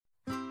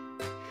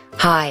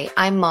Hi,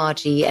 I'm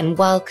Margie, and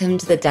welcome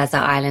to the Desert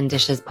Island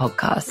Dishes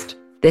podcast.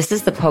 This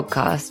is the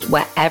podcast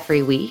where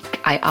every week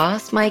I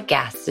ask my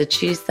guests to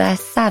choose their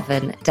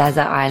 7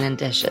 desert island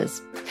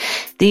dishes.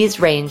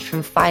 These range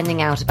from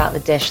finding out about the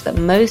dish that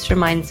most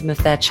reminds them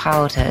of their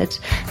childhood,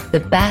 the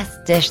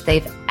best dish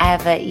they've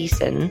ever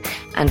eaten,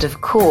 and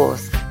of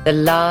course, the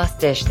last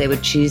dish they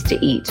would choose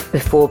to eat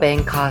before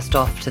being cast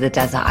off to the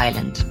desert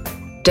island.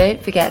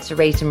 Don't forget to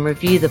rate and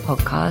review the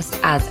podcast,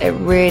 as it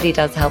really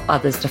does help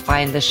others to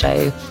find the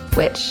show,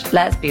 which,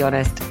 let's be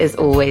honest, is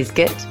always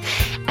good.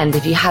 And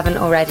if you haven't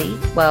already,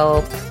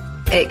 well,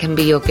 it can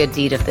be your good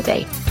deed of the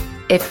day.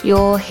 If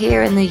you're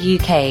here in the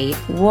UK,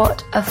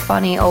 what a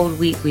funny old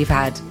week we've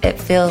had. It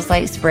feels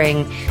like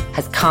spring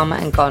has come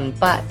and gone,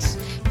 but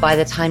by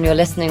the time you're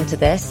listening to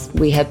this,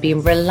 we have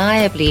been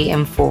reliably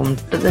informed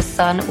that the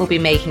sun will be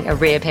making a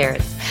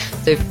reappearance.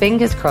 So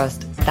fingers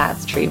crossed,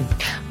 that's true.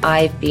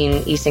 I've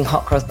been eating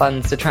hot cross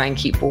buns to try and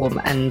keep warm,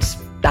 and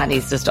that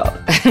needs to stop.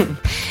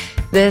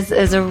 This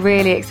is a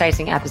really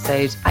exciting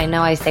episode. I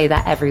know I say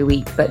that every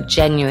week, but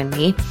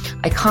genuinely,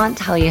 I can't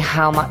tell you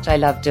how much I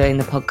love doing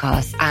the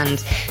podcast,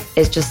 and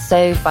it's just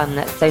so fun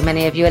that so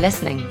many of you are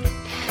listening.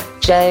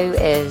 Jo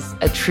is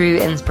a true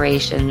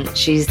inspiration.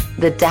 She's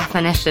the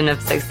definition of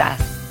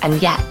success,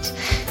 and yet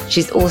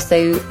she's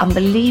also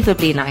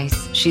unbelievably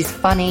nice. She's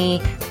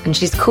funny and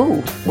she's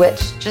cool,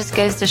 which just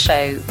goes to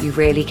show you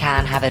really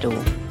can have it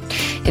all.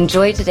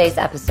 Enjoy today's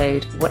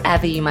episode,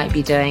 whatever you might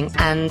be doing,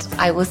 and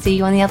I will see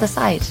you on the other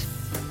side.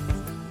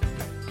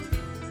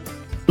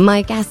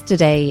 My guest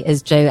today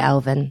is Jo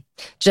Elvin.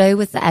 Jo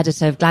was the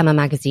editor of Glamour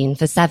magazine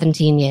for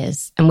 17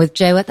 years, and with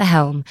Jo at the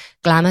helm,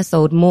 Glamour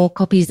sold more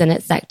copies in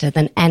its sector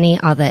than any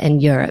other in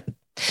Europe.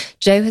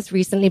 Jo has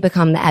recently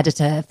become the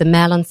editor of the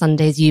Mail on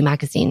Sunday's You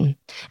magazine,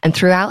 and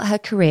throughout her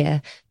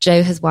career,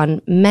 Jo has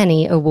won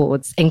many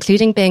awards,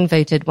 including being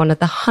voted one of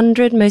the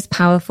 100 most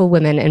powerful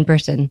women in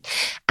Britain.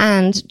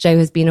 And Jo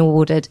has been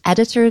awarded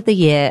Editor of the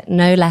Year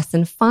no less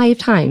than 5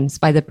 times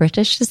by the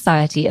British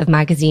Society of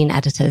Magazine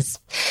Editors.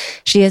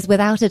 She is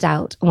without a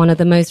doubt one of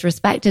the most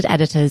respected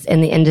editors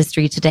in the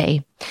industry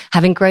today.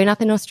 Having grown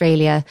up in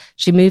Australia,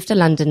 she moved to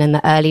London in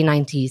the early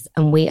 90s,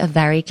 and we are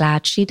very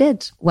glad she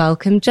did.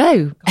 Welcome,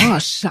 Jo.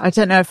 Gosh, I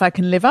don't know if I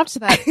can live up to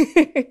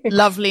that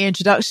lovely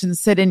introduction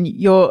said in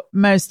your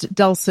most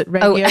dulcet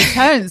radio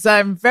tones.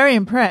 I'm very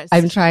impressed.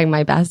 I'm trying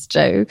my best,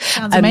 Jo.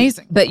 Sounds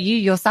amazing. But you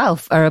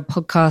yourself are a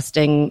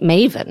podcasting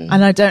maven.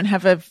 And I don't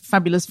have a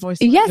fabulous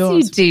voice like yes,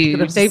 yours. you do.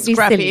 Got a Don't be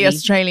scrappy silly.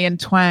 Australian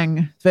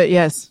twang. But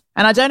yes.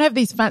 And I don't have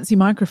these fancy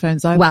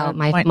microphones either. Well,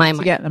 my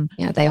to get them.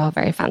 Yeah, they are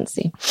very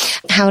fancy.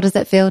 How does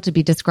it feel to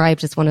be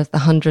described as one of the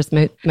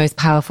 100 most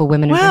powerful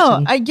women in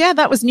Britain? Well, yeah,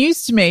 that was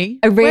news to me.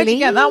 Oh, really? Where'd you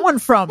get that one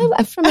from?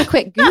 Oh, from a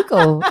quick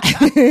Google.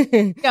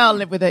 Yeah, I'll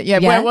live with it. Yeah,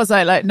 where was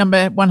I? Like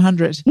number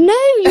 100? No,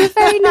 you were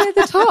very near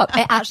the top.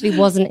 It actually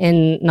wasn't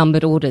in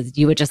numbered orders.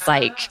 You were just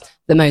like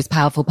the most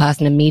powerful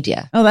person in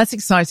media. Oh, that's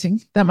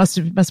exciting. That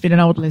must be an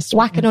old list.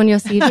 Whack it on your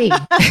CV.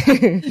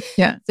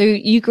 Yeah. So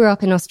you grew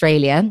up in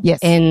Australia, yes,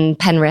 in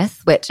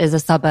Penrith, which is a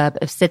suburb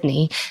of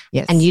Sydney.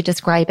 Yes. And you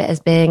describe it as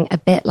being a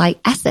bit like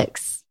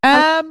Essex.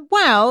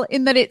 Well,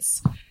 in that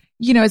it's,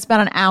 it's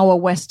about an hour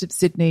west of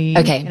Sydney.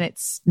 Okay. And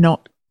it's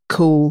not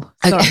cool.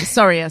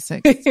 Sorry,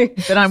 Essex.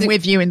 But I'm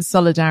with you in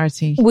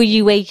solidarity. Were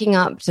you waking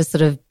up to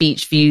sort of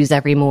beach views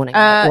every morning?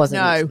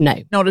 No,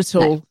 not at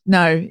all.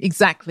 No,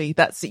 exactly.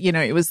 That's,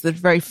 it was the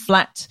very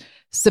flat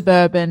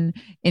suburban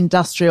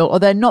industrial,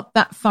 although not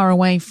that far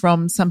away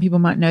from, some people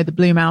might know, the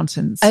Blue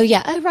Mountains. Oh,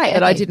 yeah. Oh, right.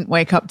 But I didn't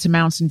wake up to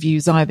mountain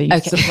views either. You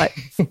sort of like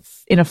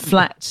in a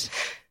flat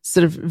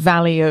sort of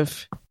valley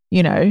of,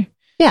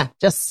 yeah,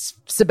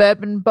 just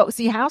suburban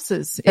boxy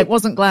houses. It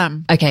wasn't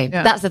glam. Okay.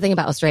 Yeah. That's the thing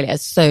about Australia.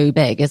 It's so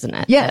big, isn't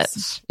it?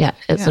 Yes.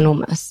 It's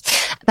enormous.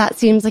 That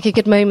seems like a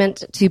good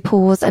moment to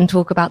pause and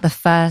talk about the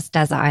first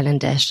desert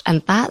island dish.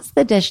 And that's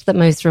the dish that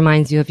most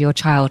reminds you of your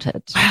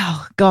childhood.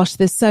 Wow. Gosh,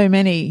 there's so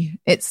many.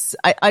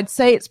 I'd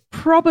say it's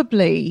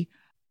probably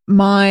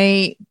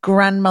my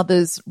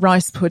grandmother's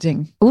rice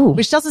pudding. Ooh.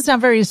 Which doesn't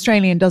sound very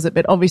Australian, does it?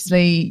 But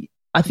obviously,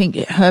 I think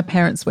her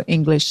parents were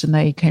English and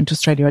they came to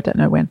Australia. I don't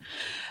know when.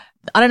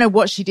 I don't know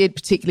what she did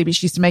particularly, but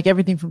she used to make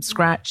everything from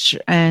scratch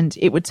and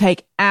it would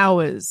take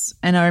hours.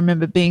 And I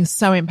remember being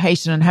so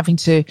impatient and having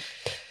to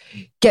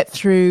get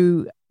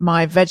through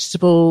my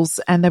vegetables,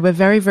 and they were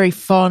very, very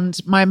fond.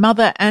 My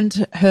mother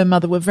and her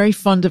mother were very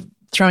fond of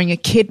throwing a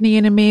kidney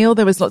in a meal.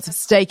 There was lots of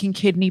steak and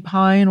kidney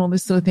pie and all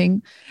this sort of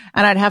thing.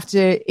 And I'd have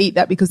to eat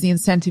that because the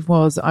incentive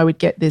was I would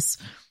get this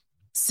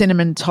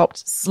cinnamon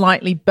topped,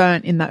 slightly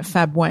burnt in that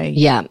fab way.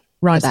 Yeah.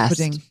 Rice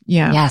pudding.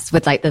 Yeah. Yes,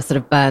 with like the sort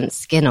of burnt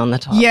skin on the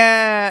top.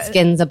 Yeah.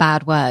 Skin's a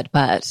bad word,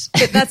 but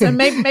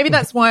maybe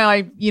that's why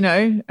I,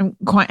 am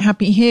quite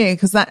happy here,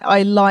 because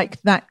I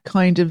like that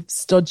kind of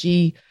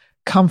stodgy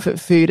comfort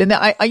food. And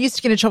I used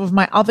to get in trouble with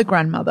my other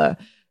grandmother.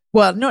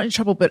 Well, not in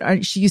trouble,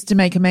 but she used to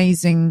make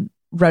amazing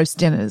roast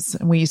dinners,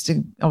 and we used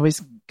to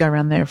always go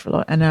around there for a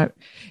lot. And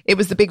it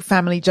was the big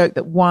family joke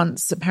that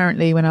once,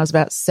 apparently when I was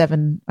about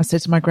 7, I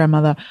said to my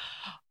grandmother,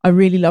 I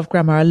really love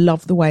Grandma. I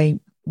love the way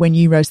when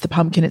you roast the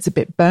pumpkin, it's a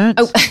bit burnt.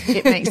 Oh.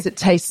 It makes it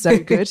taste so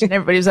good. And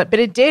everybody was like, but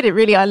it did. It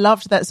really, I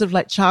loved that sort of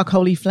like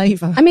charcoaly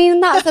flavor. I mean,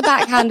 that's a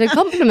backhanded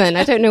compliment.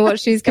 I don't know what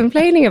she's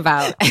complaining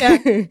about.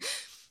 Yeah.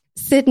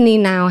 Sydney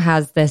now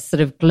has this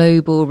sort of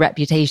global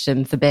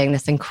reputation for being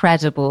this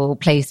incredible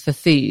place for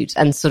food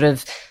and sort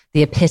of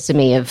the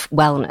epitome of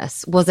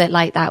wellness. Was it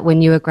like that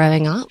when you were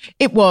growing up?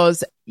 It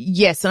was,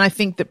 yes. And I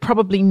think that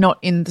probably not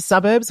in the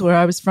suburbs where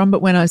I was from,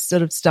 but when I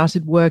sort of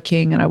started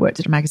working, and I worked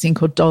at a magazine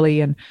called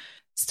Dolly and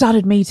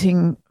started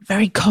meeting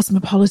very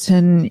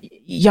cosmopolitan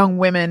young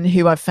women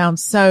who I found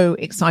so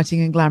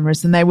exciting and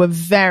glamorous. And they were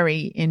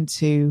very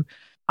into,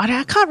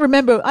 I can't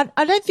remember.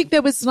 I don't think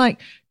there was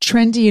like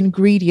trendy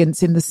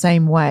ingredients in the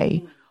same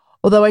way.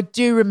 Although I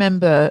do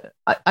remember,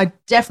 I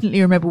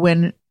definitely remember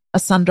when a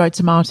sun-dried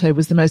tomato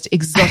was the most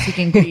exotic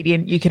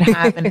ingredient you could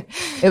have. And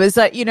it was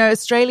like, you know,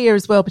 Australia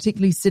as well,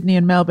 particularly Sydney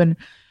and Melbourne,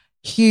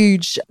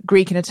 huge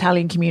Greek and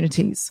Italian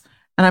communities.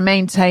 And I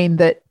maintain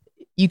that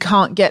you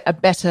can't get a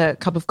better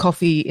cup of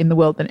coffee in the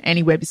world than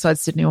anywhere besides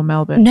Sydney or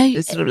Melbourne. No,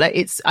 it's sort of like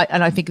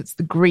and I think it's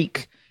the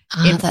Greek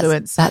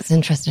influence. That's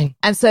interesting.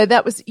 And so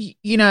that was,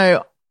 you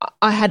know,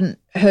 I hadn't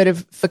heard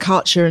of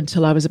focaccia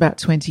until I was about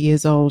 20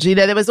 years old. You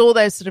know, there was all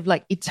those sort of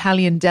like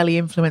Italian deli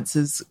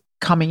influences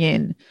coming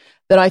in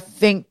that I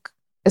think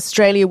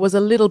Australia was a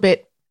little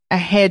bit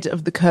ahead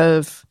of the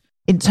curve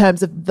in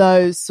terms of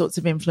those sorts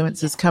of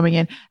influences coming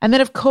in. And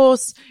then, of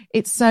course,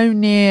 it's so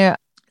near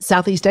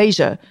Southeast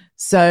Asia.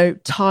 So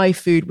Thai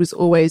food was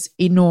always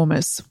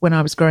enormous when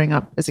I was growing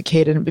up as a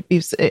kid. And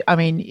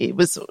it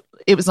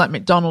was like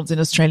McDonald's in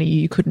Australia.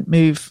 You couldn't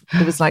move.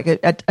 It was like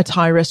a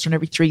Thai restaurant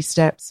every 3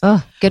 steps.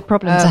 Oh, good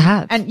problem to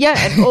have. And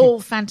all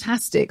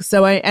fantastic.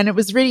 So and it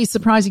was really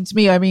surprising to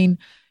me. I mean,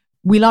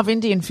 we love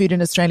Indian food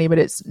in Australia, but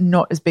it's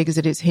not as big as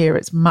it is here.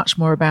 It's much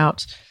more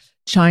about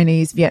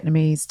Chinese,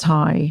 Vietnamese,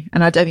 Thai.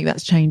 And I don't think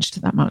that's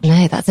changed that much.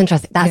 No, that's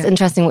interesting. That's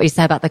interesting what you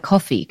say about the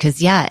coffee.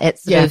 Because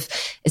it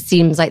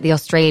seems like the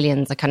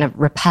Australians are kind of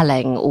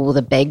repelling all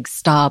the big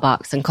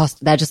Starbucks and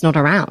they're just not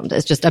around.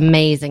 It's just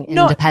amazing,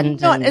 independent.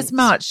 Not as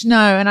much, no.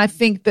 And I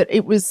think that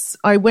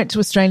I went to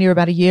Australia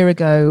about a year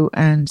ago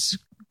and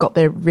got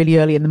there really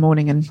early in the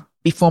morning and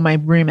before my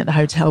room at the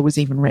hotel was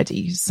even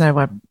ready.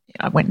 So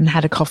I went and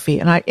had a coffee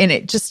and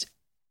it just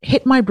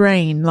hit my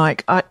brain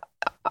like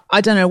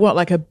I don't know what,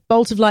 like a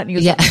bolt of lightning.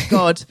 Or something.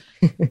 God,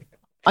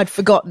 I'd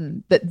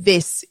forgotten that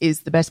this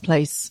is the best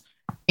place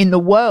in the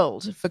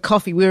world for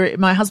coffee.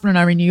 My husband and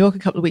I were in New York a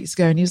couple of weeks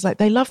ago and he was like,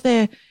 they love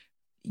their,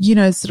 you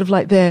know, sort of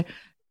like their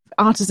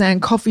artisan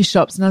coffee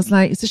shops. And I was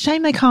like, it's a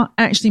shame they can't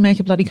actually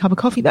make a bloody cup of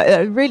coffee.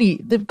 Really,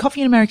 the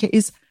coffee in America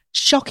is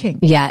shocking.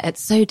 Yeah,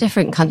 it's so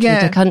different country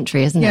to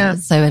country, isn't it?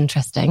 It's so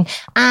interesting.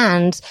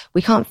 And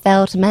we can't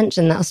fail to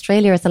mention that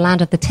Australia is the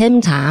land of the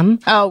Tim Tam.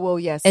 Oh, well,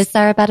 yes. Is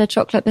there a better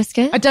chocolate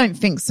biscuit? I don't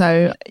think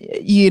so.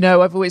 You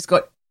know, I've always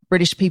got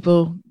British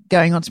people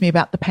going on to me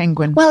about the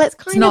penguin. Well, it's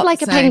kind of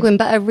like a penguin,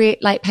 but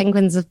like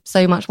penguins are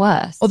so much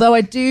worse. Although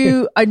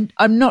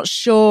I'm not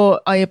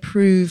sure I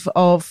approve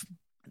of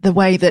the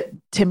way that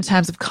Tim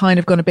Tams have kind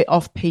of gone a bit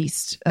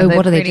off-piste. Oh,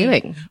 what are they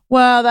doing?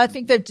 Well, I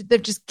think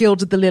they've just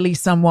gilded the lily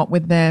somewhat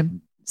with their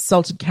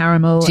salted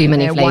caramel and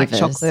their white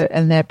chocolate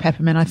and their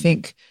peppermint. I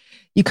think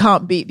you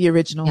can't beat the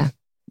original.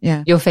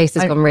 Yeah. Your face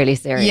has gone really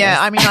serious. Yeah,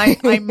 I mean,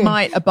 I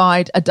might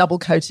abide a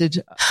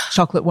double-coated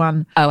chocolate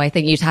one. Oh, I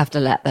think you'd have to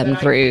let them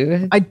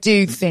through. I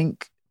do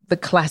think the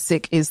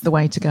classic is the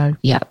way to go.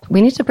 Yep.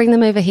 We need to bring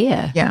them over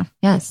here. Yeah.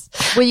 Yes.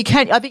 Well,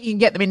 I think you can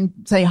get them in,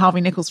 say, Harvey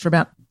Nichols for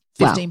about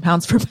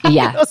 £15 for a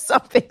pound or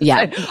something.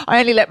 Yeah. So I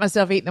only let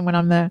myself eat them when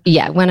I'm there.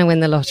 Yeah. When I win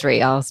the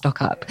lottery, I'll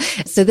stock up.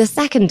 So the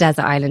second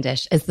desert island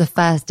dish is the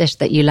first dish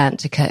that you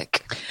learnt to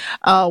cook.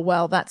 Oh,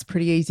 well, that's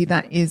pretty easy.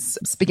 That is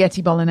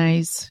spaghetti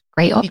bolognese.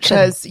 Great option.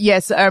 Because,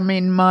 yes, I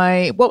mean,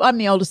 I'm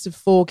the oldest of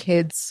 4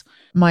 kids.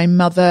 My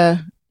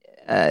mother,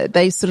 my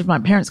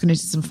parents got into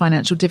some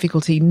financial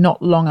difficulty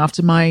not long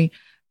after my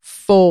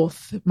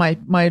 4th.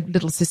 My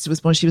little sister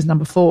was born. She was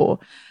number 4.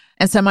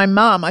 And so my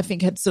mum, I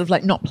think, had sort of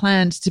like not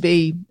planned to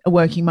be a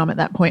working mum at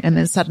that point and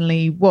then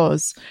suddenly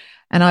was.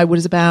 And I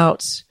was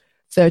about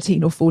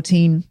 13 or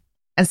 14.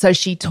 And so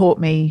she taught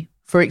me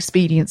for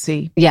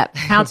expediency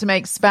how to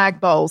make spag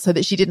bol so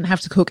that she didn't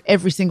have to cook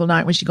every single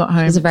night when she got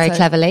home. She was a very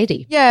clever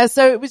lady. Yeah.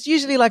 So it was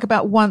usually like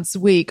about once a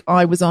week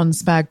I was on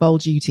spag bol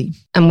duty.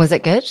 And was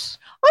it good?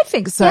 I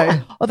think so.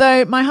 Yeah.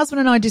 Although my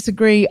husband and I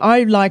disagree.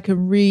 I like a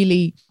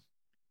really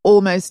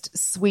almost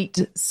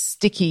sweet,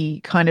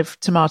 sticky kind of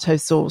tomato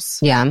sauce.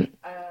 Yeah.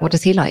 What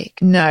does he like?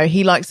 No,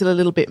 he likes it a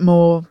little bit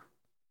more.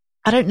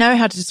 I don't know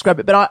how to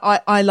describe it, but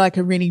I like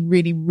a really,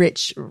 really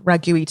rich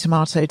ragu-y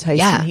tomato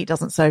taste and he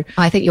doesn't. So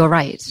I think you're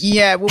right.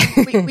 Yeah. Well,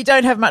 we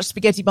don't have much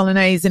spaghetti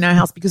bolognese in our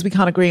house because we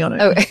can't agree on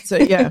it. Oh. So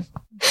yeah.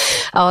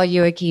 Are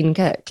you a keen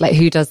cook? Like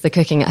who does the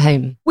cooking at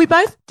home? We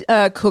both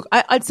cook.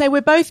 I'd say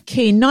we're both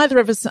keen. Neither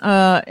of us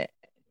are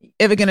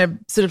ever going to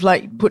sort of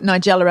like put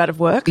Nigella out of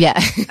work. Yeah.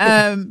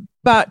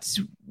 But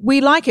we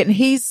like it. And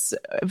he's,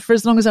 for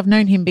as long as I've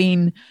known him,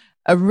 been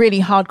a really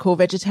hardcore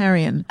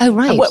vegetarian. Oh,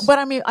 right. But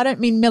I mean, I don't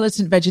mean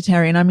militant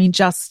vegetarian. I mean,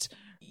 just,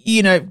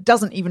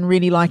 doesn't even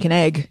really like an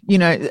egg,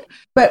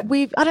 but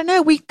I don't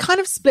know, we kind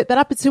of split that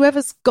up. It's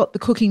whoever's got the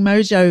cooking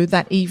mojo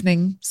that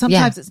evening.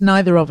 Sometimes it's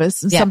neither of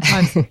us. And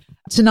sometimes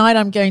tonight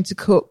I'm going to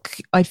cook,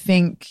 I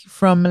think,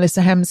 from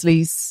Melissa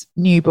Hemsley's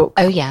new book.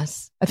 Oh,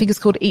 yes. I think it's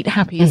called Eat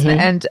Happy, isn't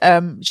it?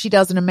 And she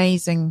does an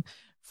amazing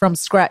from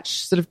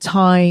scratch sort of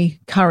Thai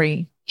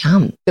curry.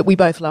 Yum. That we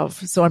both love.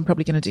 So I'm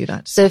probably going to do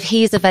that. So if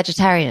he's a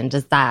vegetarian,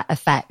 does that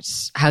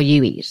affect how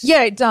you eat?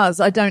 Yeah, it does.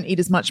 I don't eat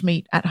as much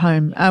meat at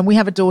home. We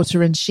have a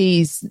daughter and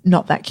she's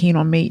not that keen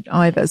on meat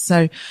either.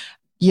 So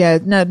yeah,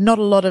 no, not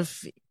a lot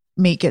of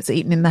meat gets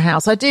eaten in the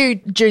house. I do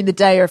during the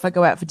day or if I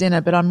go out for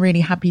dinner, but I'm really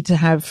happy to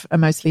have a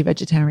mostly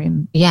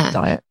vegetarian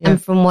diet. Yeah.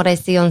 And from what I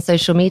see on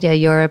social media,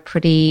 you're a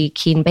pretty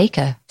keen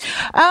baker.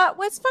 Well,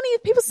 it's funny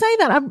people say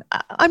that.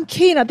 I'm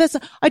keen.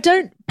 I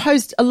don't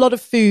post a lot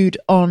of food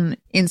on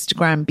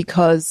Instagram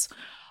because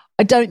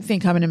I don't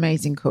think I'm an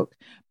amazing cook,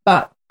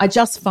 but I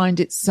just find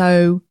it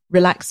so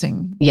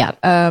relaxing. Yeah.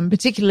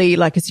 Particularly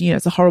like it's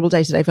a horrible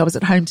day today. If I was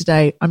at home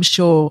today, I'm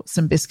sure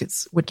some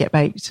biscuits would get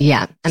baked.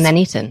 Yeah. And then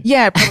eaten.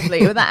 Yeah,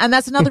 probably. And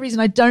that's another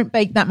reason I don't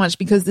bake that much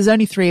because there's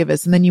only 3 of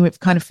us and then you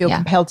kind of feel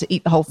compelled to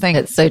eat the whole thing.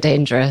 It's so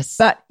dangerous.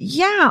 But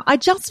yeah, I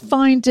just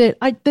find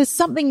there's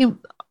something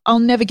I'll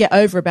never get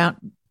over about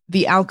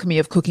the alchemy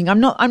of cooking. I'm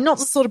not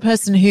the sort of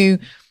person who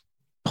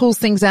pulls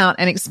things out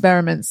and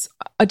experiments.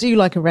 I do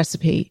like a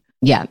recipe.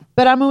 Yeah.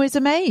 But I'm always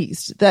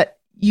amazed that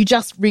you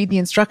just read the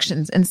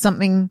instructions and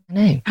something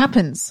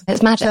happens.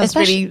 It's magic. That's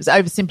really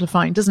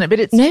oversimplifying, doesn't it? But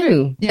it's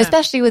true. Yeah.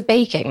 Especially with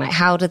baking. Like,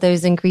 how do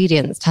those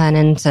ingredients turn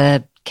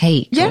into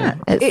cake? Yeah.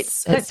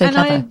 It's so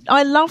clever.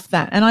 I love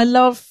that. And I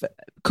love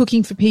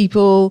cooking for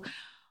people.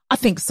 I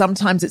think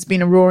sometimes it's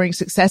been a roaring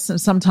success and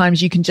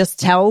sometimes you can just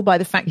tell by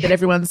the fact that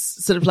everyone's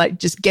sort of like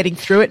just getting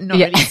through it and not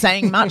really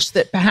saying much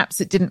that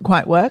perhaps it didn't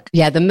quite work.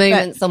 Yeah. The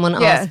moment someone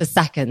asks for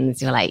seconds,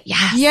 you're like,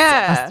 yes,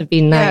 it must have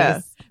been nice.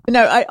 Yeah.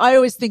 No, I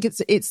always think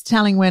it's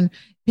telling when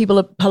people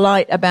are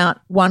polite about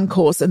one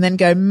course and then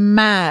go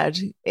mad.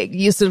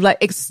 You're sort of like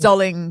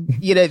extolling,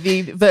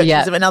 the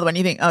virtues of another one.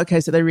 You think, oh, okay,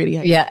 so they really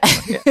hate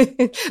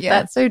it.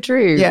 That's so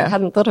true. Yeah. I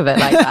hadn't thought of it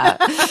like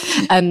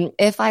that.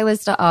 If I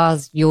was to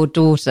ask your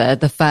daughter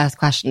the first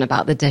question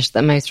about the dish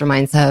that most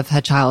reminds her of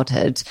her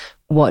childhood,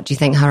 what do you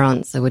think her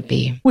answer would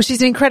be? Well,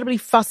 she's an incredibly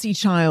fussy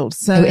child.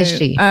 So, who is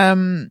she?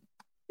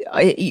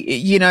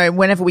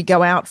 Whenever we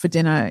go out for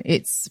dinner,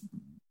 it's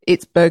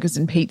burgers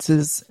and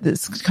pizzas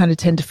that kind of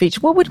tend to feature.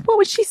 What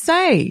would she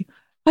say?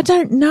 I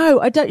don't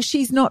know.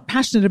 She's not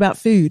passionate about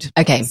food.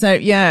 Okay. So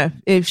yeah,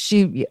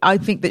 I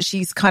think that she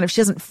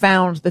hasn't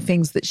found the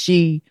things that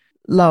she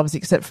loves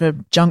except for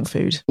junk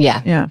food.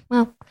 Yeah. Yeah.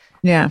 Well,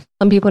 yeah.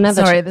 Some people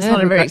never. Sorry, that's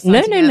not a very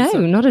exciting answer.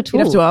 No, not at all.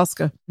 You'd have to ask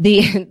her.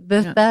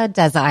 The third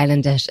desert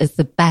island dish is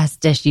the best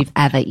dish you've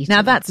ever eaten.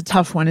 Now that's a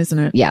tough one, isn't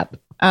it? Yep.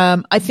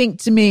 I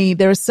think to me,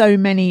 there are so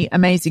many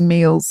amazing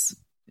meals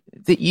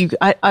that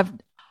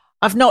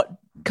I've not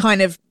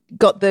kind of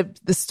got the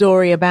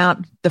story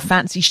about the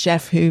fancy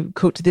chef who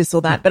cooked this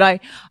or that, but I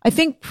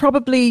think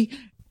probably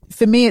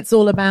for me it's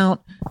all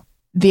about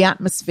the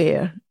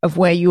atmosphere of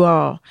where you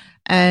are.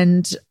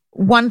 And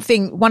one of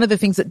the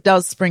things that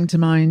does spring to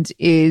mind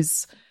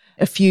is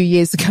a few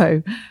years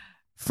ago,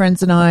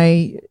 friends and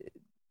I,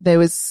 there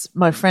was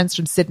my friends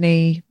from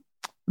Sydney,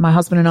 my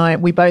husband and I,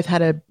 we both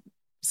had a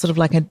sort of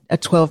like a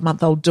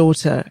 12-month-old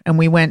daughter, and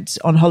we went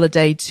on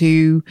holiday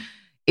to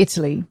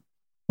Italy.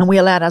 And we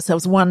allowed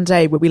ourselves one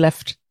day where we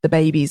left the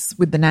babies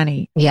with the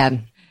nanny. Yeah.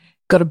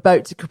 Got a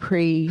boat to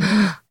Capri.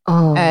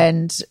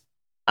 And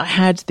I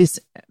had this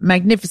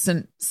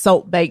magnificent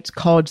salt-baked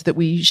cod that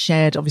we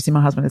shared. Obviously, my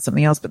husband had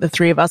something else, but the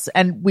 3 of us.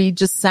 And we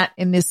just sat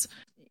in this,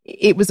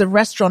 it was a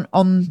restaurant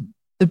on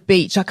the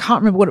beach. I can't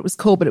remember what it was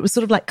called, but it was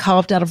sort of like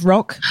carved out of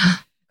rock.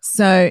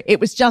 So it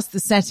was just the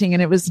setting.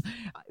 And it was,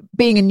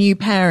 being a new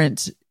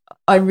parent,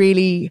 I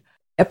really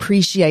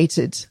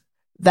appreciated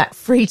that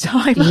free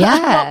time a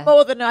lot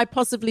more than I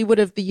possibly would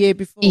have the year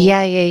before.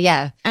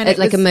 Yeah. And it's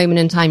like a moment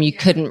in time you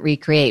couldn't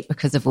recreate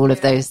because of all of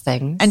those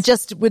things. And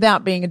just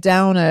without being a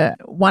downer,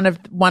 one of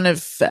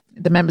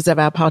the members of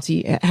our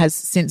party has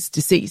since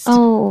deceased.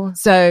 Oh.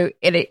 So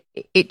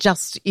it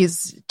just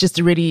is just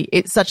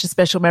it's such a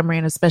special memory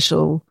and a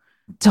special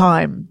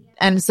time.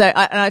 And so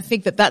I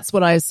think that's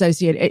what I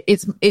associate.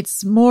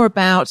 It's more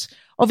about,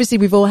 obviously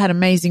we've all had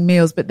amazing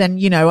meals, but then,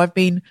 I've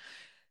been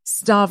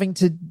starving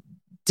to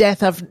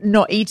death of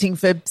not eating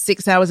for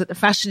 6 hours at the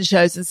fashion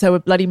shows, and so a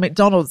bloody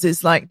McDonald's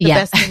is like the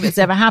best thing that's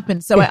ever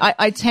happened. So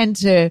I tend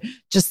to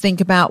just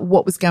think about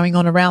what was going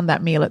on around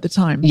that meal at the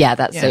time. Yeah,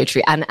 that's so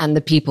true. And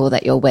the people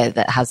that you're with,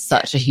 that has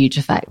such a huge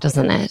effect,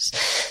 doesn't it?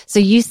 So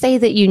you say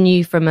that you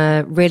knew from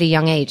a really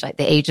young age, like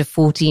the age of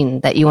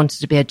 14, that you wanted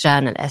to be a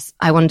journalist.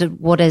 I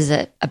wondered, what is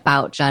it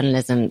about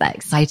journalism that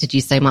excited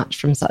you so much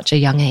from such a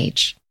young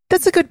age?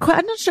 That's a good question.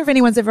 I'm not sure if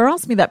anyone's ever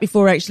asked me that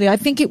before, actually. I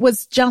think it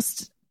was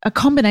just a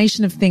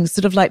combination of things,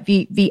 sort of like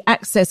the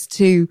access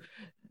to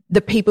the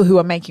people who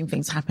are making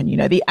things happen,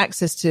 the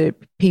access to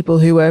people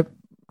who are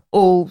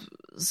all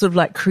sort of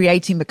like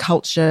creating the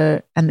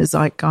culture and the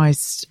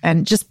zeitgeist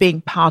and just being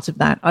part of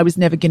that. I was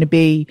never going to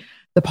be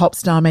the pop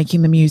star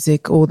making the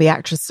music or the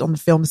actress on the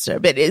film star.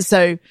 But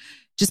so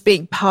just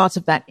being part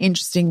of that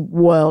interesting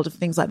world of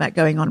things like that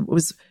going on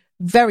was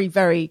very,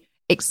 very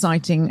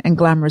exciting and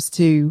glamorous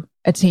to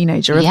a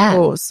teenager, of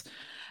course.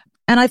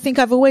 And I think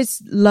I've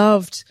always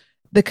loved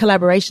the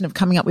collaboration of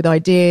coming up with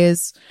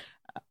ideas.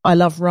 I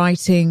love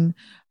writing.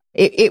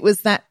 It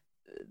was that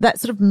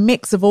sort of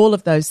mix of all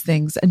of those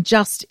things. And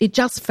it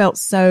just felt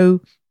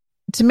so,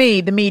 to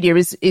me, the media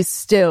is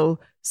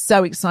still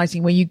so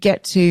exciting, where you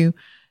get to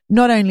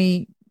not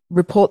only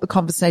report the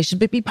conversation,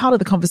 but be part of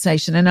the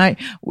conversation. And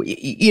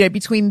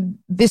between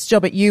this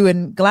job at You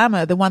and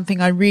Glamour, the one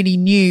thing I really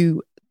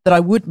knew that I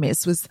would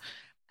miss was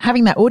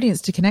having that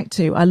audience to connect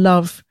to. I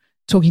love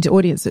talking to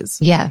audiences.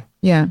 Yeah.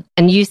 Yeah.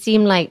 And you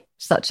seem like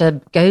such a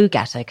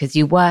go-getter, because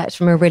you worked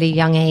from a really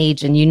young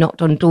age and you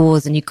knocked on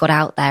doors and you got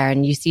out there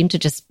and you seem to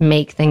just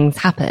make things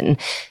happen.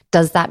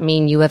 Does that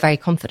mean you were very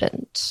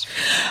confident?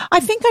 I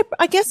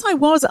guess I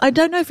was. I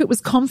don't know if it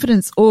was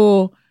confidence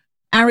or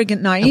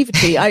arrogant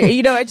naivety.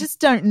 I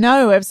just don't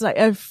know. It was like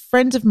a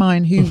friend of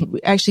mine who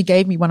actually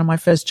gave me one of my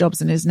first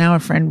jobs and is now a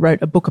friend,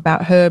 wrote a book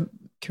about her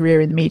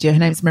career in the media. Her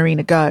name's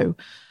Marina Go.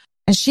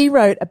 And she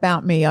wrote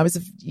about me. I was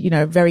a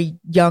very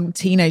young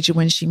teenager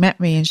when she met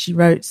me, and she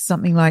wrote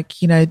something like,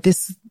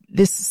 this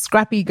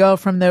scrappy girl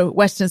from the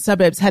western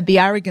suburbs had the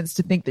arrogance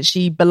to think that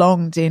she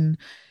belonged in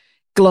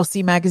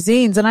glossy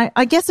magazines. And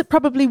I guess it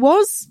probably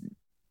was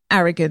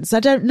arrogance.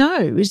 I don't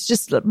know. It's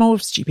just more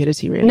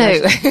stupidity, really.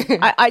 No.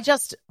 I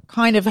just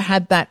kind of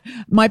had that.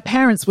 My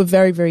parents were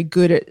very, very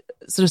good at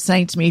sort of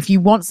saying to me, if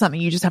you want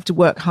something, you just have to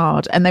work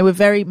hard. And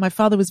my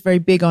father was very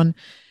big on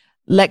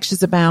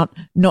lectures about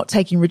not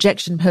taking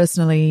rejection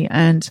personally.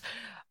 And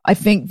I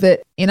think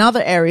that in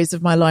other areas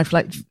of my life,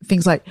 like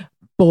things like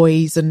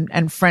boys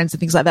and friends and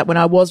things like that, when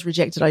I was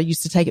rejected, I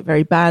used to take it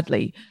very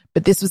badly.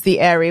 But this was the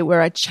area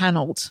where I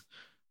channeled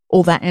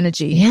all that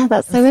energy. Yeah,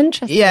 that's so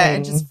interesting. Yeah,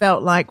 and just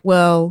felt like,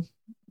 well,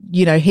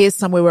 here's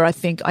somewhere where I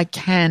think I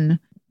can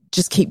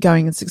just keep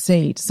going and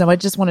succeed. So I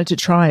just wanted to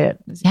try it.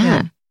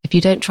 Yeah. If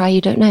you don't try,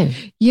 you don't know.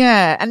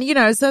 Yeah.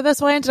 And, so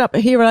that's why I ended up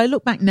here. And I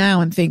look back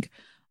now and think,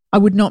 I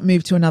would not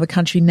move to another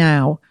country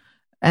now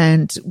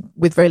and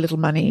with very little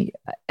money.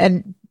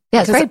 And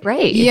yeah, it's very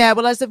brave. Yeah.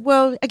 Well, I said,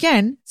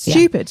 again,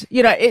 stupid.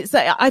 Yeah.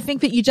 I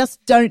think that you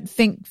just don't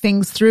think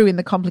things through in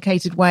the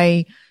complicated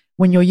way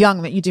when you're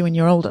young that you do when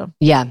you're older.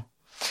 Yeah.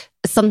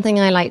 Something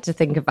I like to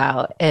think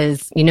about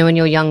is, when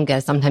you're younger,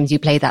 sometimes you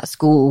play that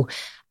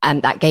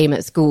game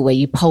at school where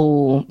you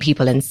poll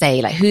people and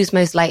say, like, who's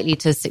most likely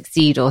to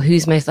succeed or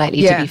who's most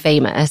likely to be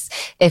famous.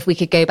 If we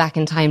could go back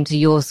in time to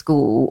your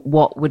school,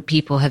 what would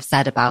people have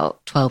said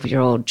about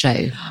 12-year-old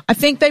Jo? I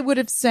think they would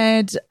have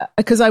said,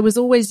 because I was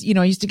always,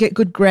 I used to get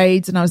good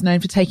grades and I was known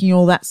for taking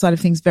all that side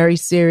of things very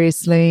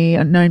seriously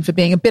and known for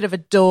being a bit of a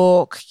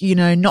dork,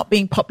 not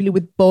being popular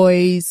with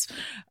boys,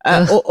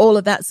 all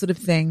of that sort of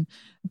thing.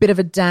 A bit of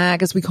a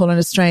dag, as we call it in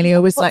Australia.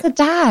 What's a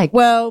dag?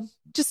 Well,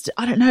 just,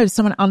 I don't know,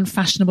 someone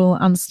unfashionable,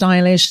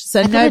 unstylish.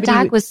 So I a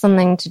dag was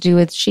something to do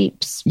with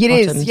sheep's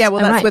bottoms. Is. Yeah,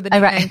 well, that's where the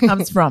name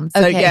comes from.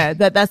 So okay. Yeah,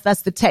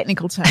 that's the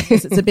technical term.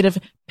 It's a bit of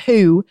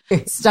poo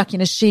stuck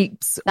in a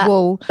sheep's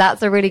wool.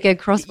 That's a really good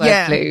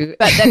crossword clue.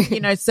 But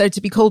then, so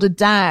to be called a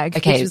dag,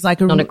 okay, which is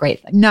like not a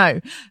great thing. No.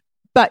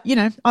 But,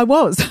 I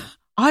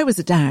was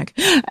a dag.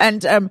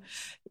 And,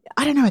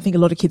 I don't know. I think a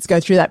lot of kids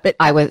go through that, but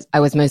I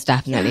was most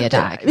definitely a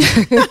dag.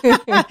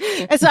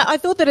 And so I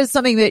thought that as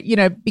something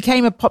that,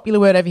 became a popular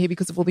word over here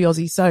because of all the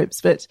Aussie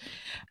soaps, but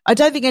I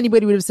don't think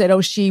anybody would have said,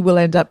 oh, she will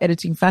end up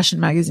editing fashion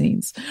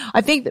magazines.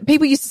 I think that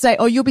people used to say,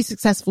 oh, you'll be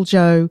successful,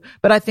 Jo.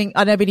 But I don't think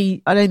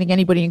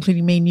anybody,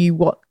 including me, knew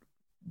what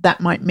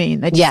that might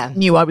mean. They just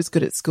knew I was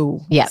good at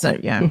school. Yeah. So,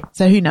 yeah.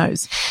 So who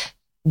knows?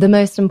 The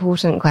most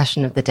important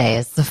question of the day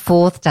is the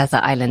fourth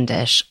desert island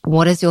dish.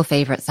 What is your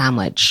favorite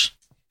sandwich?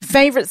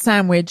 Favorite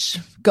sandwich?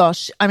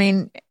 Gosh, I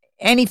mean,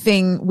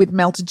 anything with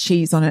melted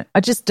cheese on it.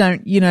 I just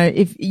don't,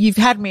 if you've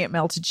had me at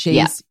melted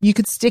cheese, you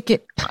could stick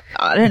it,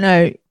 I don't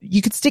know,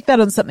 you could stick that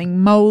on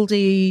something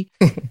moldy.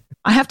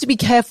 I have to be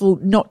careful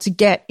not to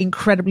get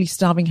incredibly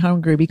starving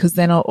hungry, because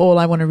then all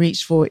I want to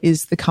reach for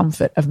is the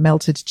comfort of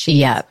melted cheese.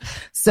 Yep.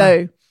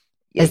 So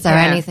is there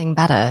anything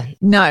better?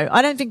 No,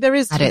 I don't think there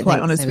is, to be quite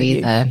honest with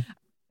you.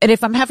 And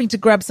if I'm having to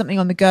grab something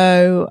on the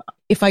go,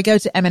 if I go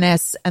to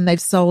M&S and they've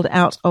sold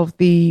out of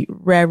the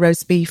rare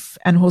roast beef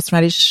and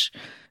horseradish,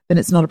 then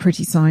it's not a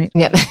pretty sight.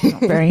 Yep.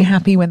 Not very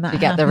happy when that you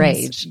get happens. The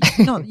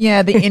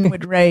rage. The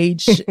inward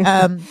rage.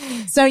 I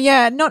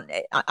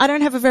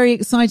don't have a very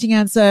exciting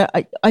answer.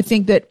 I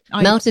think that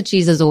melted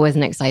cheese is always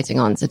an exciting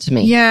answer to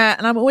me. Yeah.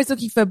 And I'm always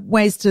looking for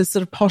ways to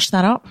sort of posh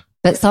that up.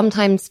 But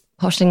sometimes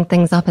poshing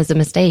things up is a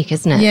mistake,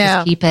 isn't it? Yeah.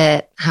 Just keep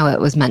it how it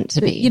was meant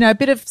to be. You know, a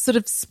bit of sort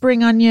of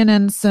spring onion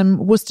and some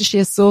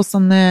Worcestershire sauce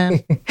on there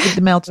with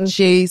the melted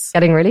cheese.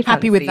 Getting really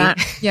happy with that.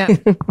 Yeah.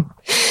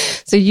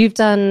 So you've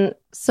done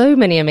so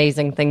many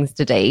amazing things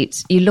to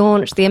date. You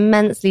launched the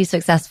immensely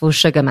successful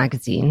Sugar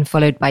magazine,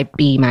 followed by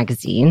Bee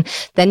magazine.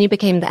 Then you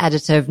became the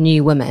editor of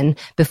New Woman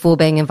before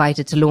being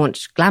invited to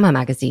launch Glamour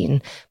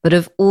magazine. But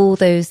of all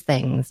those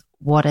things,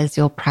 what is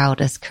your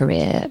proudest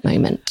career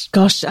moment?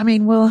 Gosh, I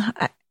mean, well,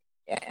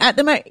 at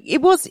the moment,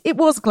 it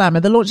was Glamour.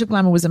 The launch of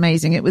Glamour was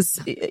amazing. It was,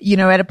 you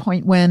know, at a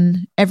point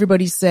when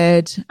everybody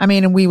said, I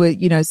mean, and we were,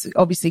 you know,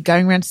 obviously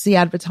going around to see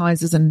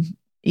advertisers and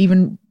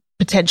even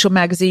potential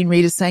magazine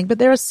readers saying, but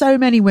there are so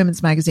many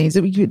women's magazines.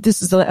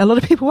 This is a lot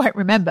of people won't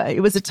remember.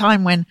 It was a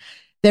time when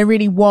there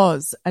really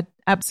was an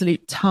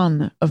absolute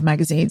ton of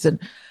magazines. And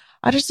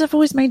I just have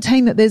always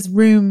maintained that there's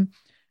room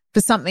for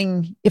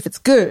something if it's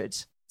good.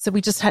 So we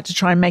just had to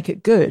try and make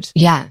it good.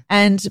 Yeah.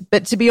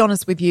 But to be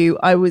honest with you,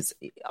 I was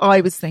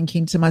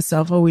thinking to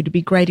myself, oh, it'd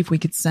be great if we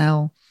could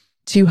sell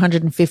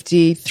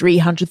 250,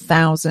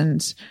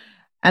 300,000.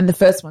 And the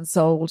first one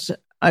sold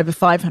over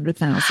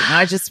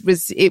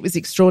 500,000. It was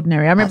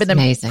extraordinary. I remember them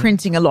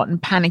printing a lot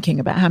and panicking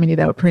about how many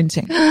they were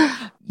printing.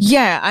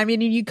 Yeah. I mean,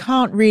 you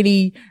can't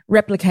really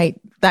replicate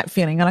that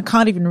feeling. And I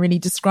can't even really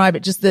describe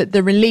it. Just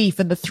the relief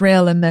and the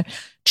thrill and the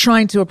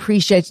trying to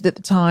appreciate it at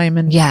the time.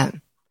 And yeah,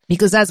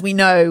 because as we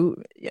know,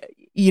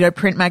 you know,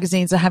 print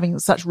magazines are having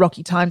such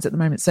rocky times at the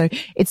moment. So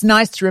it's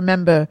nice to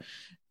remember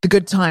the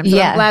good times.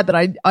 Yeah. I'm glad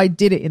that I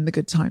did it in the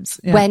good times.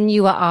 Yeah. When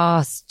you were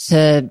asked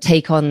to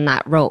take on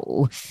that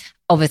role,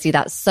 obviously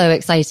that's so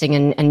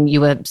exciting and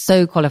you were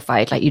so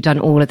qualified, like you've done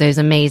all of those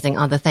amazing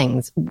other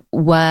things.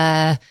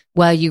 Were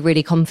you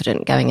really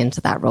confident going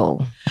into that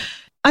role?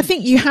 I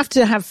think you have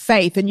to have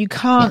faith and you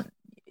can't,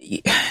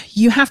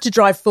 you have to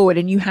drive forward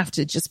and you have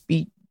to just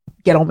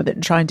get on with it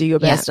and try and do your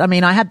best. Yeah. I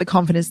mean, I had the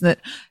confidence that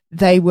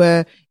they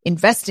were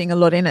investing a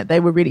lot in it. They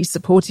were really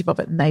supportive of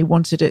it and they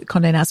wanted it,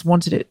 Condé Nast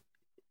wanted it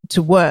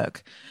to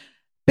work.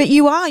 But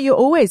you're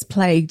always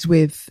plagued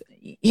with,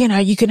 you know,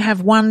 you can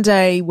have one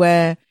day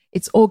where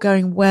it's all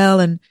going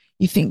well and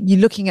you think you're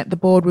looking at the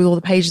board with all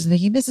the pages and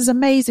thinking, this is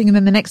amazing. And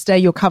then the next day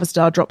your cover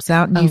star drops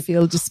out and you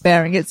feel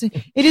despairing. It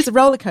is a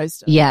roller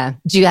coaster. Yeah.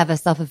 Do you ever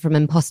suffer from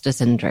imposter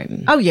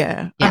syndrome? Oh,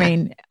 yeah. I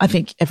mean, I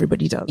think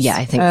everybody does. Yeah,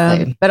 I think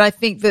so. But I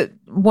think that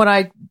what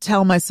I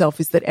tell myself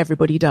is that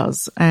everybody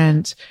does.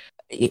 And,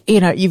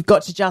 you know, you've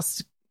got to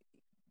just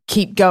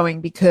keep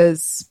going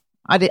because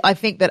I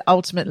think that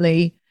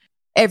ultimately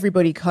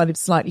everybody kind of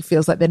slightly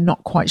feels like they're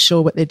not quite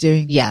sure what they're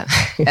doing. Yeah.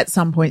 At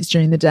some points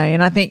during the day.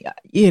 And I think,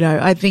 you know,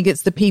 I think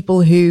it's the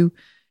people who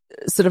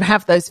sort of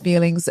have those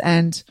feelings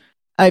and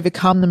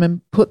overcome them and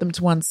put them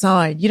to one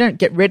side. You don't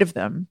get rid of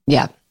them.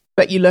 Yeah.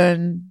 But you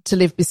learn to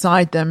live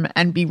beside them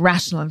and be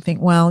rational and think,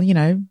 well, you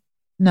know,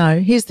 no,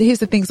 here's the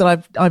things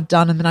that I've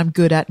done and that I'm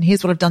good at. And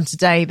here's what I've done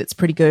today that's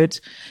pretty good.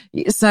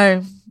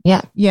 So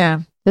yeah.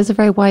 Those are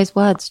very wise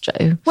words,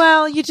 Jo.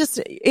 Well,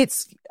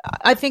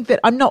 I think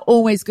that I'm not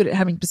always good at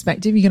having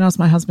perspective. You can ask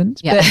my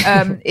husband, but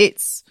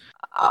it's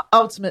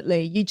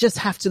ultimately you just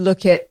have to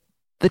look at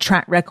the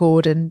track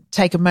record and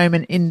take a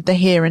moment in the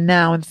here and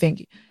now and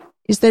think,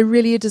 is there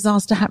really a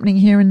disaster happening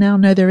here and now?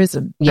 No, there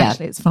isn't. Yeah.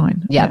 Actually, it's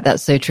fine. Yeah,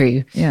 that's so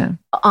true. Yeah.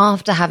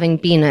 After having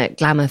been at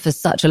Glamour for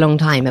such a long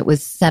time, it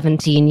was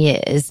 17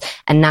 years,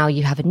 and now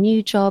you have a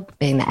new job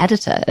being the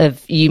editor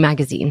of You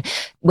magazine.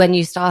 When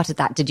you started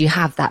that, did you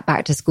have that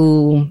back to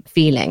school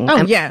feeling?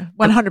 Oh, yeah,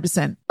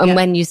 100%. And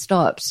when you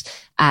stopped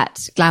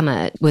at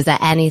Glamour, was there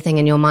anything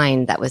in your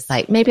mind that was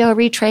like, maybe I'll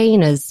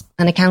retrain as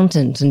an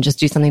accountant and just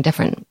do something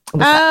different?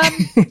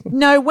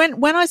 No,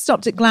 when I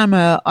stopped at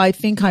Glamour, I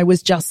think I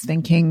was just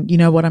thinking, you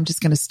know what, I'm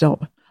just going to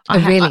stop.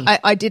 Really?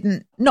 I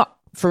didn't, not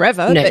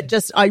forever, but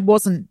just I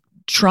wasn't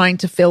trying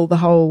to fill the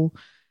hole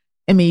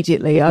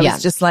immediately. I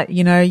was just like,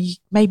 you know,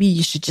 maybe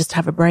you should just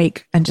have a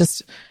break and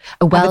just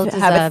have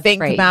a think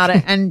break about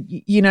it. And,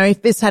 you know,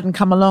 if this hadn't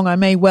come along, I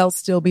may well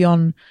still be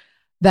on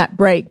that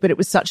break, but it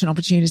was such an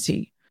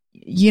opportunity.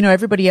 You know,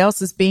 everybody else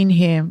has been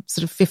here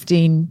sort of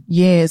 15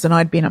 years and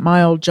I'd been at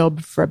my old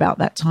job for about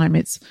that time.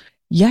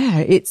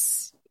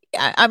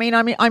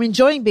 I'm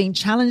enjoying being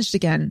challenged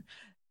again,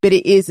 but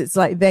it's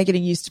like they're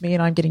getting used to me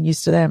and I'm getting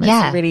used to them. It's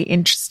a really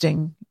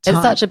interesting time.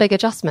 It's such a big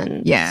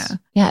adjustment. Yeah.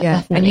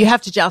 Definitely. And you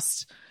have to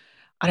just,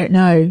 I don't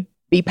know,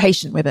 be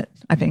patient with it,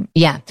 I think.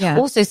 Yeah.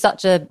 Also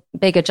such a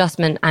big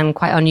adjustment and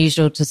quite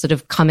unusual to sort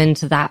of come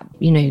into that,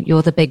 you know,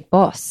 you're the big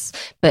boss,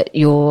 but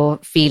you're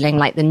feeling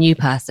like the new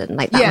person.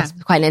 Like that was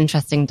quite an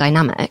interesting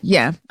dynamic.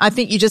 Yeah. I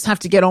think you just have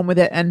to get on with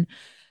it and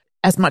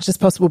as much as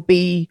possible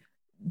be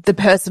the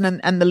person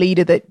and the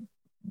leader that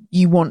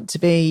you want to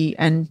be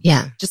and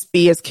just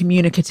be as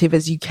communicative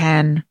as you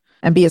can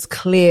and be as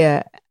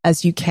clear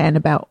as you can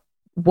about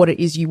what it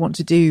is you want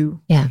to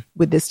do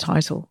with this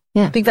title.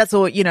 Yeah. I think that's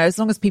all, you know, as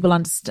long as people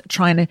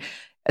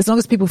as long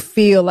as people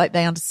feel like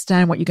they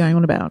understand what you're going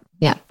on about.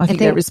 Yeah. I think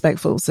they're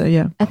respectful. So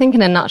yeah. I think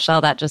in a nutshell,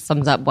 that just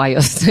sums up why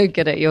you're so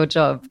good at your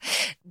job.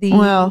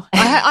 Well,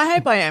 I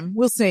hope I am.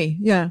 We'll see.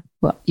 Yeah.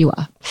 Well, you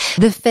are.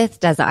 The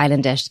fifth desert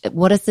island dish.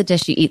 What is the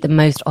dish you eat the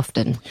most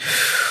often?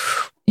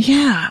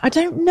 Yeah, I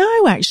don't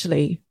know,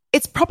 actually.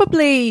 It's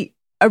probably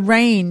a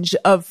range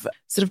of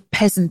sort of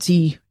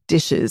peasanty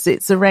dishes.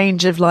 It's a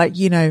range of like,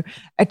 you know,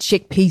 a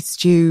chickpea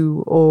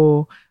stew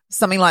or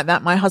something like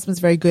that. My husband's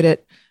very good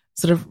at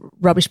sort of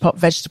rubbish pot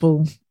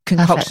vegetable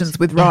concoctions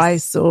with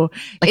rice or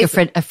like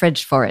a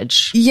fridge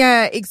forage.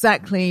 Yeah,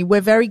 exactly.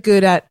 We're very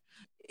good at,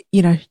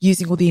 you know,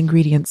 using all the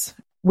ingredients.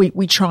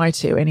 We try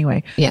to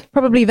anyway. Yeah.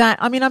 Probably that.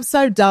 I mean, I'm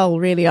so dull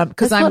really.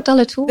 Because I'm not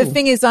dull at all. The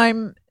thing is I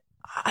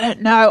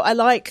don't know. I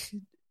like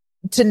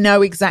to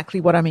know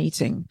exactly what I'm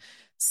eating.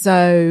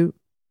 So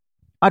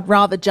I'd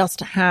rather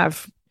just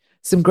have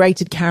some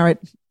grated carrot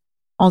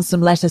on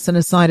some lettuce and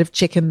a side of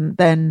chicken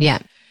than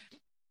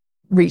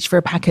reach for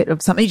a packet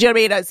of something. Do you know what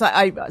I mean? It's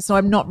like so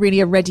I'm not really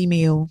a ready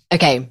meal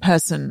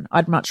person.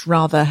 I'd much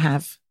rather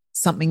have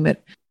something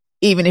that,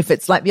 even if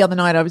it's like the other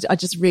night, I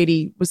just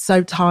really was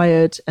so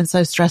tired and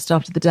so stressed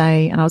after the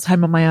day, and I was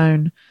home on my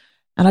own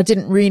and I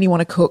didn't really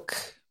want to cook,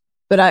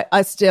 but I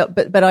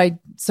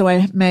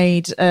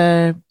made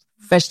a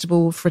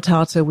vegetable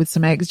frittata with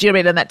some eggs. Do you know what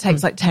I mean? And that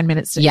takes like 10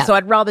 minutes to do. So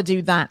I'd rather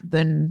do that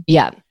than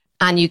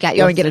and you get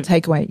go and get a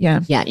takeaway.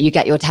 Yeah, you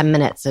get your 10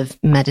 minutes of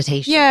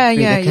meditation.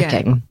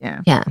 Cooking.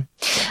 Yeah.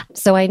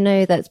 So I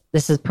know that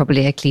this is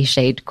probably a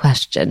cliched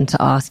question to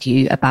ask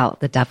you about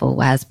The Devil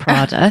Wears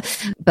Prada,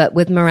 but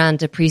with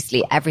Miranda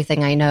Priestly,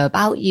 everything I know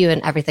about you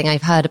and everything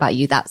I've heard about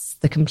you, that's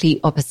the complete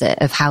opposite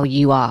of how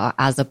you are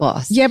as a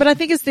boss. Yeah, but I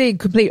think it's the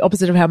complete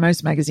opposite of how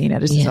most magazine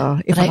editors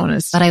are, if I'm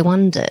honest. But I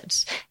wondered,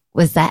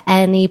 was there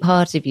any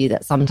part of you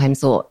that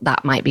sometimes thought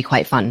that might be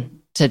quite fun?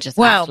 To just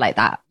act like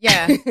that.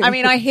 Yeah. I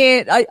mean,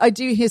 I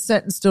do hear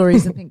certain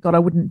stories and think, God, I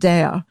wouldn't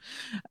dare.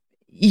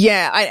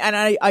 Yeah.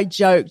 I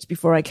joked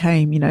before I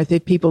came, you know,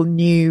 if people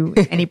knew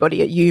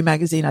anybody at You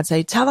Magazine, I'd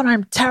say, tell them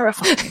I'm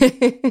terrified.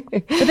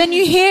 But then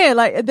you hear,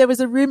 like, there was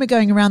a rumor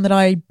going around that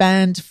I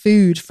banned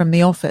food from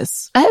the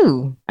office.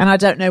 Oh. And I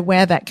don't know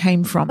where that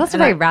came from. That's a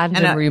very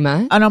random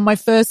rumor. And on my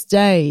first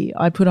day,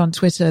 I put on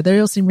Twitter, they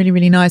all seem really,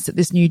 really nice at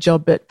this new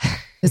job, but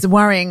there's a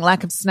worrying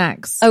lack of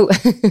snacks. Oh.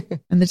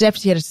 And the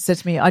deputy editor said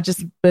to me, I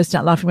just burst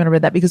out laughing when I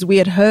read that, because we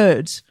had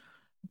heard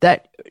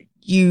that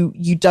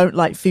you don't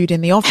like food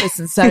in the office.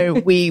 And so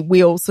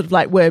we all sort of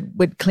like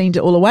we'd cleaned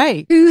it all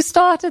away. Who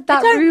started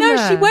that rumor? I don't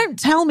know. She won't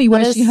tell me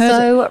where she heard it.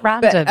 So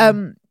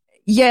random.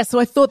 But, so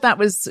I thought that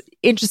was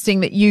interesting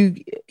that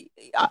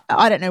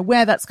I don't know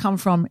where that's come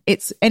from.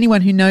 It's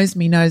anyone who knows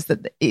me knows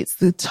that it's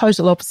the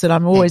total opposite.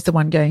 I'm always the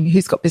one going,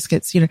 who's got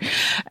biscuits, you know?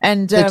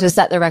 And so to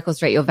set the record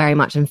straight, you're very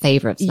much in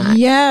favor of snacks.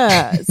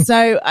 Yeah.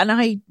 So, and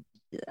I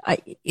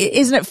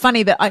isn't it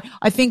funny that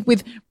I think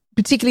with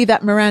particularly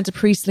that Miranda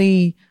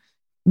Priestly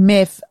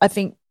myth, I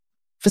think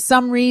for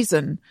some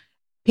reason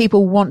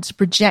people want to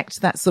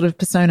project that sort of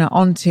persona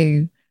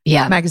onto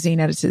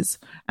magazine editors.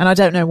 And I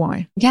don't know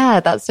why.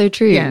 Yeah, that's so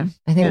true. Yeah.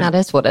 I think that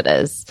is what it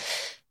is.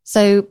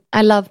 So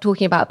I love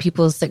talking about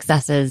people's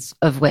successes,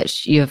 of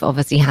which you've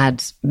obviously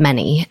had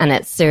many, and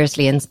it's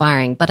seriously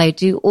inspiring. But I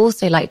do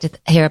also like to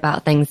hear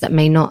about things that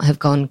may not have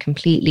gone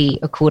completely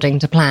according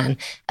to plan,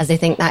 as I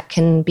think that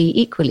can be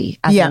equally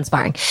as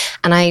inspiring.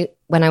 And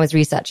when I was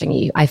researching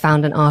you, I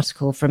found an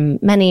article from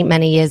many,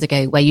 many years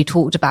ago where you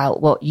talked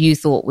about what you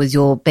thought was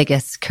your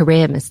biggest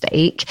career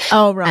mistake.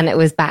 Oh, right. And it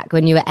was back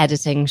when you were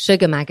editing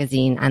Sugar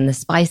magazine and the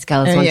Spice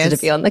Girls wanted to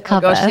be on the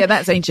cover. Oh, gosh, yeah,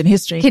 that's ancient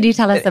history. Could you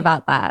tell us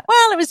about that?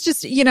 Well, it was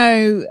just, you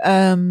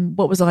know,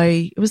 what was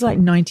I? It was like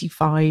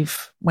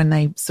 95 when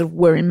they sort of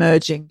were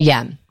emerging.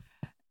 Yeah.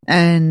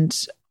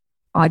 And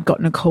I'd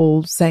gotten a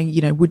call saying,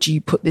 you know, would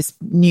you put this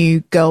new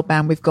girl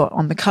band we've got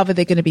on the cover?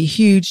 They're going to be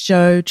huge,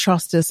 Joe.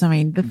 Trust us. I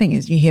mean, the thing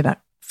is, you hear that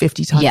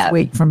 50 times a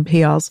week from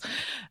PRs.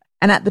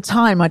 And at the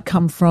time, I'd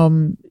come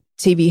from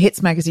TV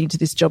Hits magazine to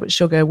this job at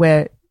Sugar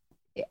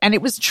and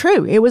it was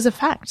true. It was a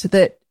fact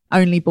that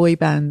only boy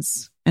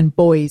bands and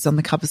boys on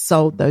the cover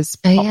sold those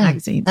pop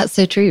magazines. That's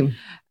so true.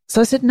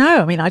 So I said,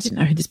 no, I mean, I didn't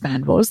know who this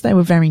band was. They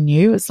were very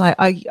new. It's like,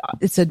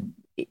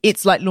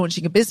 it's like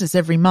launching a business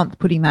every month,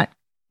 putting that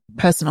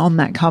person on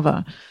that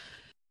cover.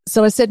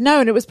 So I said no.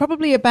 And it was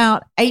probably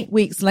about 8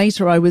 weeks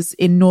later, I was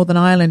in Northern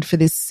Ireland for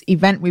this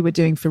event we were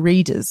doing for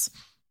readers.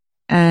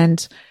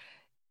 And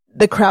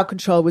the crowd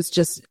control was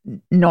just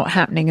not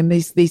happening. And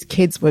these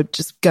kids were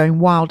just going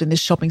wild in this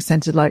shopping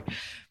center, like,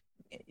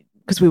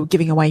 because we were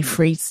giving away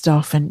free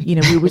stuff. And, you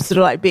know, we were sort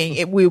of like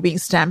we were being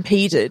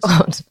stampeded.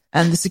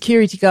 And the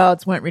security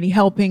guards weren't really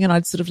helping. And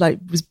I'd sort of like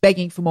was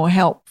begging for more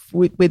help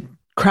with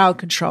crowd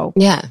control.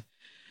 Yeah.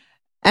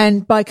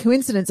 And by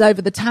coincidence,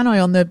 over the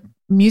tannoy on the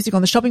music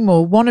on the shopping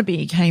mall,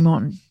 Wannabe came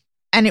on.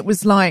 And it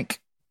was like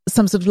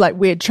some sort of like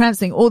weird trance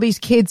thing. All these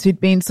kids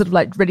who'd been sort of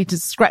like ready to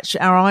scratch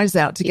our eyes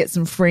out to get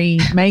some free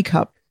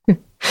makeup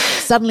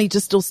suddenly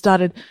just all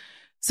started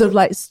sort of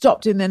like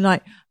stopped and then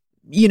like,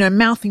 you know,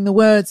 mouthing the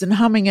words and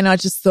humming. And I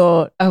just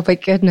thought, oh my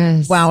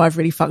goodness, wow, I've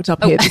really fucked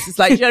up here. This is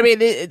like, you know what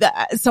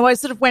I mean? So I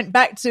sort of went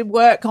back to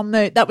work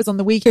that was on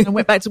the weekend, and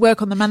went back to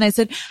work on the Monday and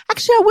said,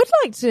 actually, I would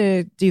like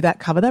to do that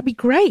cover. That'd be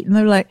great. And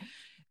they were like,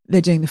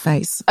 they're doing the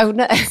face. Oh,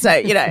 no. So,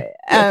 you know,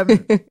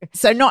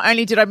 so not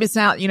only did I miss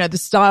out, you know, the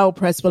style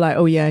press were like,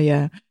 oh,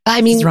 yeah.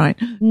 I mean, right.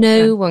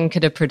 No one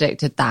could have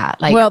predicted that.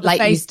 Well, the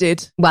face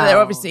did. Well, they're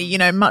obviously, you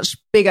know, much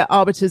bigger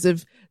arbiters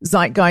of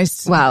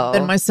zeitgeist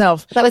than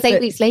myself. That was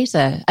 8 weeks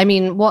later. I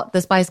mean, what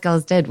the Spice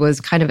Girls did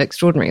was kind of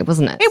extraordinary,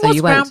 wasn't it? It was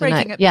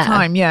groundbreaking at the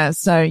time, yeah.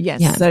 So,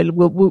 yes. So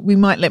we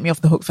might let me off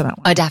the hook for that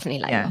one. I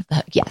definitely let you off the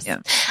hook, yes.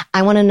 Yeah.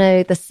 I want to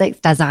know the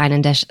 6th desert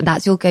island dish.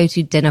 That's your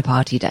go-to dinner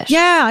party dish.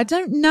 Yeah, I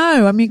don't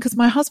know. I mean, because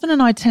my husband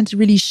and I tend to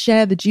really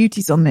share the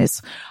duties on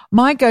this.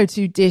 My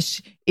go-to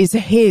dish is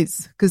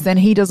his, because then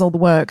he does all the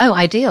work. Oh,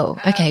 ideal.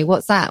 Okay,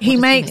 what's that? He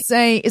makes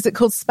is it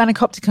called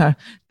spanakoptica?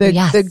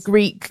 The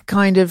Greek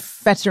kind of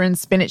feta and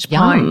spinach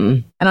pie.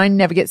 And I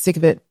never get sick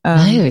of it.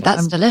 No,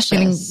 that's delicious. I'm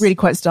feeling really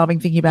quite starving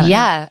thinking about it.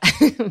 Yeah.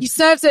 He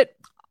serves it.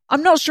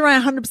 I'm not sure I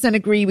 100%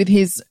 agree with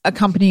his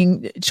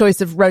accompanying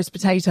choice of roast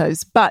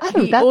potatoes, but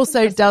he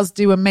also does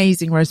do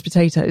amazing roast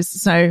potatoes.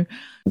 So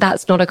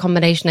that's not a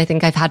combination I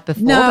think I've had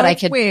before, but I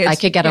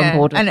could get on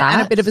board with that.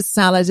 And a bit of a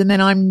salad, and then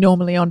I'm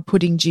normally on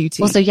pudding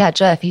duty. Also,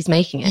 Joe, if he's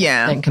making it,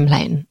 don't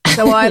complain.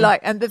 So I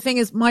like, and the thing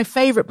is, my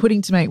favorite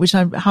pudding to make, which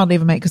I hardly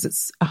ever make because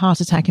it's a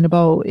heart attack in a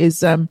bowl,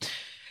 is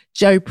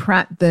Joe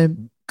Pratt, the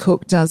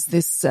cook, does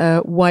this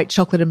white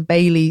chocolate and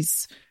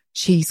Bailey's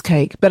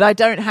cheesecake. But I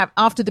don't have,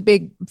 after the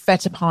big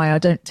feta pie, I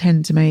don't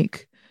tend to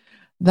make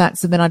that.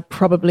 So then I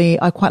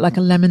quite like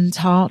a lemon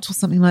tart or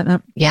something like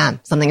that. Yeah,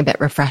 something a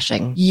bit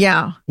refreshing.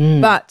 Yeah.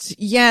 But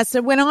yeah,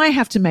 so when I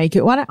have to make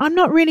it,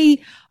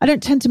 I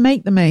don't tend to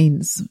make the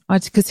mains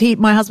because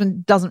my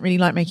husband doesn't really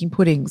like making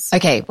puddings.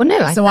 Okay. Well,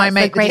 no. So I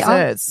make the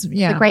desserts.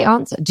 Yeah. It's a great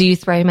answer. Do you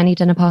throw many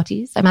dinner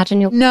parties? I imagine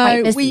you're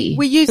quite busy.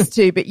 We used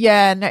to, but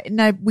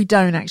no, we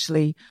don't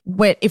actually.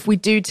 If we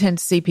do tend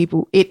to see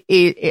people,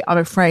 I'm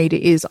afraid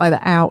it is either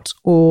out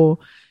or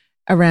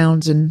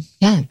around and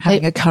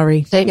having a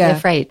curry. Don't be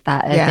afraid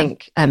that. I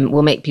think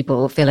will make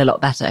people feel a lot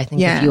better. I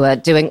think if you are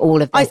doing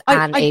all of this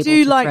I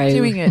do like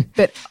doing it,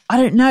 but I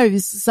don't know.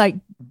 This is like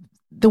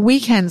the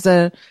weekends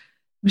we're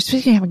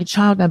speaking of having a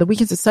child now. The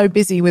weekends are so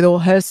busy with all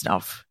her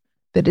stuff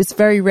that it's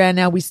very rare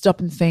now we stop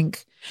and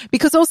think.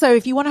 Because also,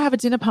 if you want to have a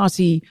dinner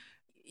party,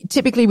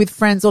 typically with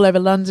friends all over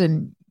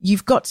London,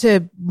 you've got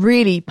to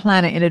really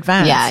plan it in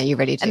advance. Yeah, you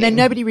really do. And then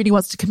nobody really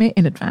wants to commit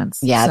in advance.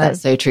 Yeah,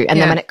 that's so true. And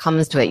then when it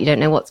comes to it, you don't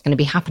know what's going to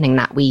be happening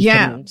that week.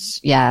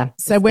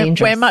 So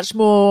we're much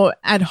more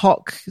ad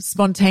hoc,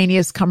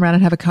 spontaneous, come around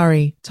and have a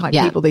curry type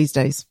people these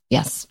days.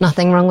 Yes,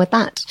 nothing wrong with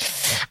that.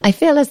 I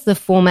feel as the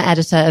former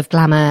editor of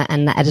Glamour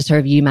and the editor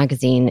of You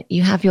magazine,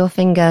 you have your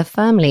finger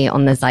firmly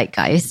on the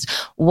zeitgeist.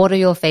 What are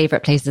your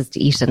favourite places to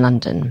eat in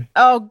London?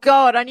 Oh,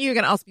 God, I knew you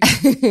were going to ask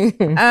me.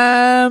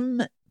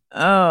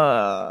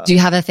 Do you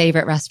have a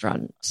favourite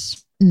restaurant?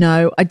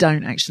 No, I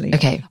don't actually.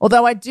 Okay.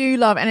 Although I do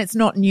love, and it's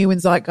not new and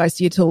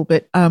zeitgeisty at all,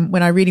 but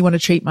when I really want to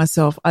treat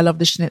myself, I love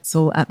the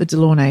schnitzel at the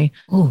Delaunay.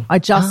 Ooh, I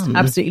just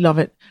absolutely love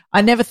it.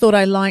 I never thought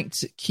I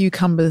liked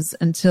cucumbers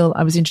until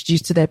I was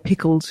introduced to their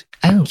pickled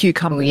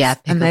cucumbers. Oh, yeah,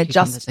 and they're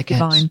just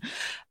divine.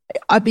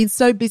 I've been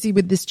so busy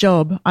with this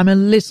job. I'm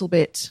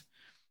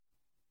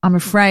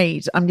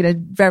afraid I'm going to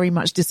very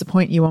much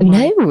disappoint you on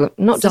my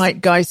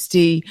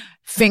zeitgeisty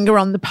finger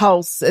on the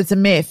pulse. It's a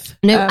myth.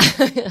 No.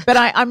 But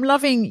I'm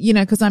loving,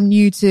 because I'm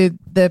new to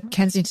the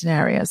Kensington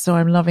area. So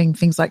I'm loving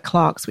things like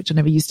Clark's, which I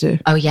never used to.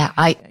 Oh, yeah.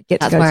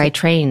 That's where I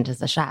trained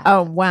as a chef.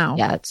 Oh, wow.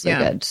 Yeah, it's so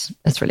good.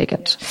 It's really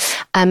good.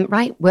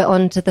 Right. We're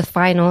on to the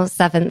final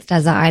 7th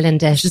desert island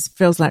dish. It just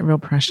feels like real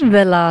pressure.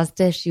 The last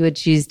dish you would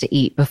choose to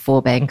eat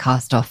before being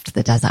cast off to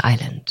the desert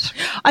island.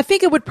 I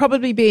think it would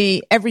probably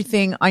be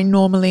everything I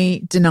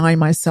normally deny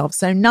myself.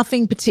 So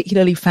nothing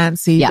particularly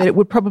fancy, but it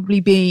would probably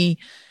be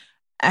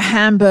a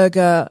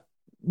hamburger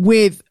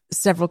with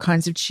several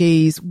kinds of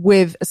cheese,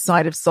 with a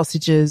side of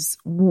sausages,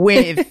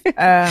 with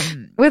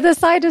with a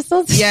side of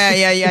sausage.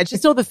 Yeah.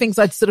 Just all the things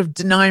I'd sort of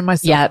deny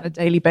myself on a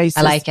daily basis.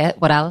 I like it.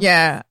 What else?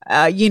 Yeah.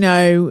 I'd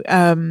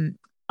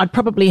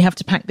probably have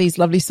to pack these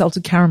lovely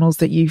salted caramels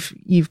that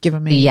you've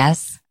given me.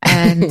 Yes.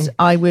 And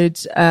I would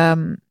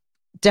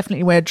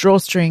definitely wear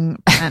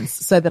drawstring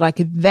pants so that I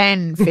could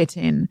then fit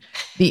in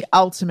the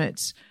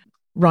ultimate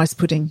rice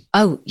pudding.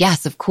 Oh,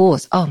 yes, of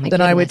course. Oh, my goodness.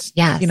 Then I would,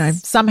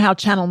 somehow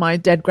channel my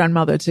dead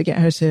grandmother to get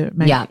her to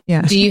make it.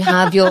 Yeah. Do you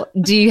have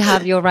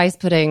your rice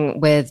pudding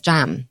with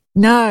jam?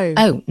 No.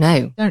 Oh,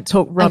 no. Don't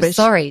talk rubbish.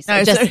 Oh, sorry.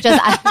 So just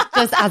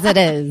as it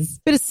is.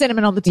 Bit of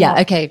cinnamon on the top.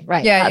 Yeah, okay,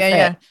 right.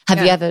 Yeah. Have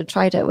you ever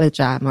tried it with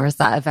jam, or is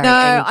that a very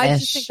No, I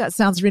just think that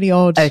sounds really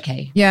odd.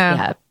 Okay.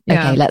 Yeah.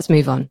 Okay, let's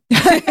move on.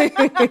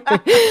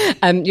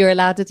 You're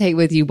allowed to take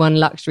with you one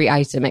luxury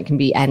item. It can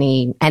be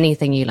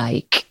anything you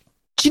like.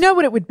 Do you know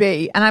what it would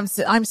be? And I'm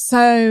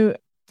so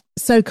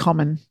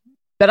common,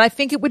 but I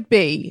think it would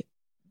be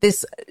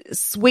this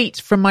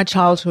sweet from my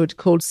childhood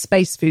called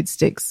Space Food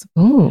Sticks.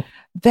 Ooh.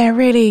 They're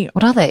really...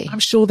 What are they? I'm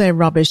sure they're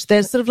rubbish.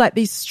 They're sort of like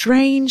these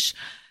strange...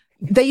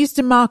 They used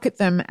to market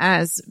them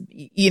as,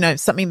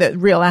 something that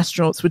real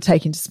astronauts would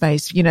take into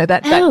space.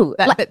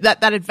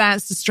 That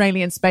advanced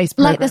Australian space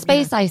program. Like the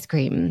space ice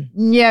cream.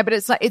 Yeah, but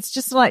it's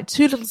just like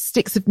 2 little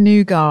sticks of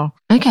nougat.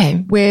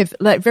 Okay. With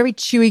like very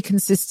chewy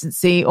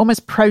consistency,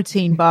 almost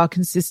protein bar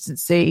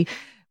consistency,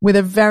 with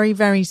a very,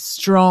 very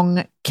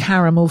strong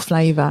caramel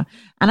flavor.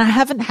 And I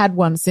haven't had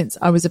one since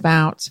I was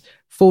about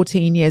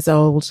 14 years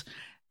old.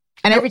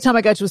 And every time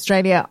I go to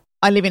Australia,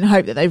 I live in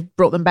hope that they've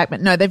brought them back,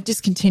 but no, they've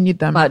discontinued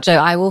them. Well, Jo,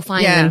 I will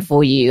find them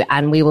for you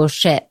and we will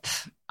ship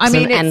some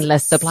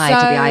endless supply to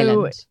the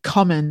island. It's so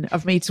common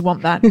of me to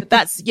want that. But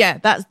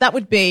that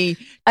would be,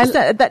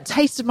 that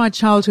taste of my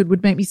childhood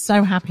would make me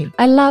so happy.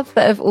 I love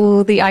that of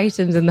all the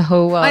items in the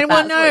whole world.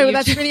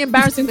 That's really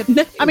embarrassing.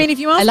 I mean, if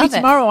you ask me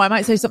tomorrow, I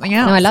might say something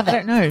else. No, I love it. I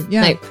don't know.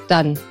 Yeah. No,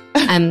 done.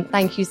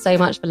 Thank you so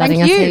much for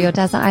letting us hear your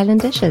desert island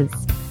dishes.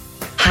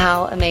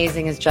 How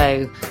amazing is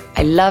Jo?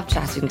 I love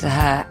chatting to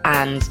her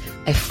and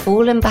I've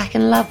fallen back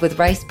in love with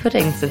rice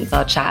pudding since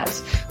our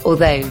chat.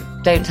 Although,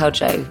 don't tell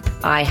Jo,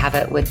 I have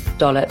it with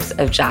dollops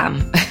of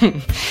jam.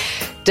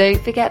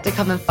 Don't forget to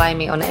come and find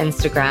me on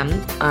Instagram.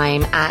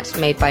 I'm at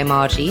Made by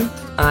Margie.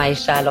 I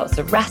share lots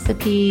of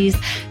recipes,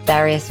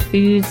 various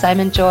foods I'm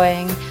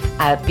enjoying.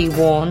 Be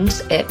warned,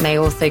 it may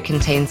also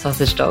contain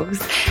sausage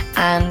dogs.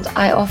 And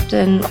I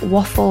often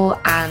waffle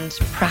and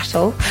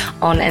prattle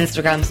on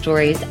Instagram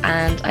stories,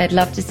 and I'd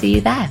love to see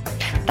you there.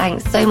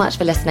 Thanks so much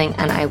for listening,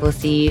 and I will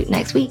see you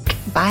next week.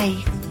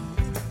 Bye.